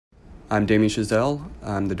I'm Damien Chazelle.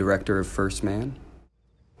 I'm the director of First Man.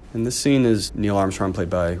 And this scene is Neil Armstrong, played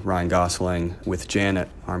by Ryan Gosling, with Janet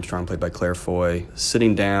Armstrong, played by Claire Foy,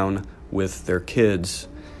 sitting down with their kids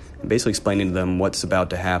and basically explaining to them what's about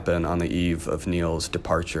to happen on the eve of Neil's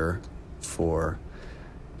departure for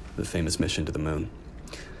the famous mission to the moon.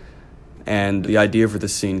 And the idea for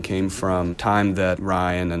this scene came from time that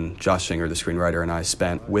Ryan and Josh Singer, the screenwriter, and I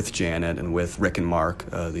spent with Janet and with Rick and Mark,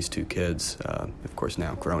 these two kids, of course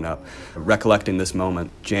now grown up. Recollecting this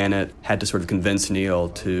moment, Janet had to sort of convince Neil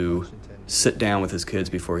to sit down with his kids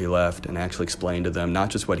before he left and actually explain to them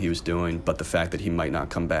not just what he was doing, but the fact that he might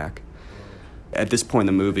not come back. At this point in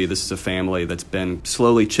the movie, this is a family that's been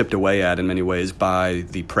slowly chipped away at in many ways by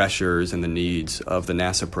the pressures and the needs of the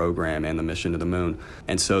NASA program and the mission to the moon.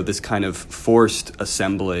 And so this kind of forced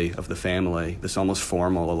assembly of the family, this almost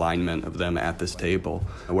formal alignment of them at this table,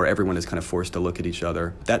 where everyone is kind of forced to look at each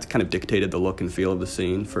other, that kind of dictated the look and feel of the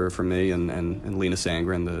scene for me and Lena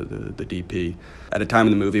Sangren, the DP. At a time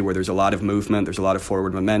in the movie where there's a lot of movement, there's a lot of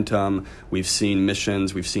forward momentum, we've seen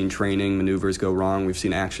missions, we've seen training, maneuvers go wrong, we've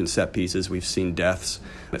seen action set pieces, we've seen deaths.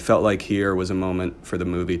 It felt like here was a moment for the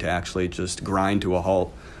movie to actually just grind to a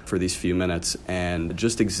halt for these few minutes and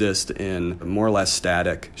just exist in more or less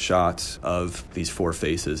static shots of these four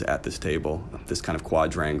faces at this table, this kind of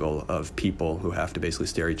quadrangle of people who have to basically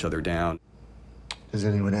stare each other down. Does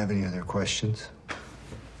anyone have any other questions?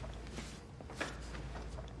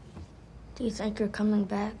 Do you think you're coming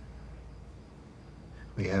back?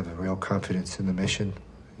 We have a real confidence in the mission,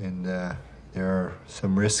 and there are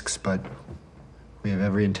some risks, but we have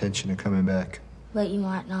every intention of coming back. But you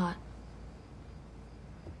might not.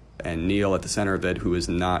 And Neil at the center of it, who is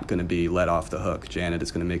not going to be let off the hook. Janet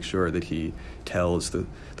is going to make sure that he tells the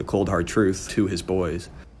cold hard truth to his boys.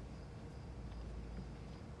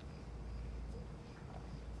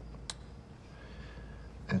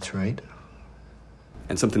 That's right.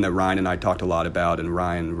 And something that Ryan and I talked a lot about, and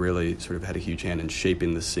Ryan really sort of had a huge hand in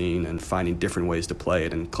shaping the scene and finding different ways to play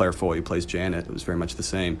it. And Claire Foy, who plays Janet, it was very much the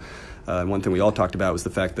same. One thing we all talked about was the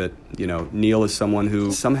fact that, Neil is someone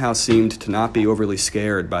who somehow seemed to not be overly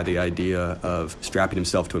scared by the idea of strapping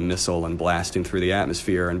himself to a missile and blasting through the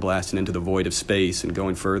atmosphere and blasting into the void of space and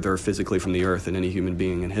going further physically from the Earth than any human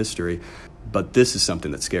being in history. But this is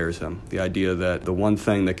something that scares him. The idea that the one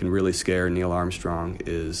thing that can really scare Neil Armstrong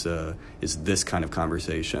is this kind of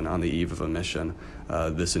conversation on the eve of a mission,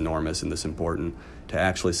 this enormous and this important, to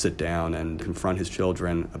actually sit down and confront his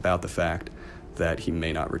children about the fact that he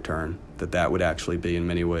may not return, that would actually be in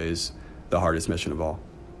many ways the hardest mission of all.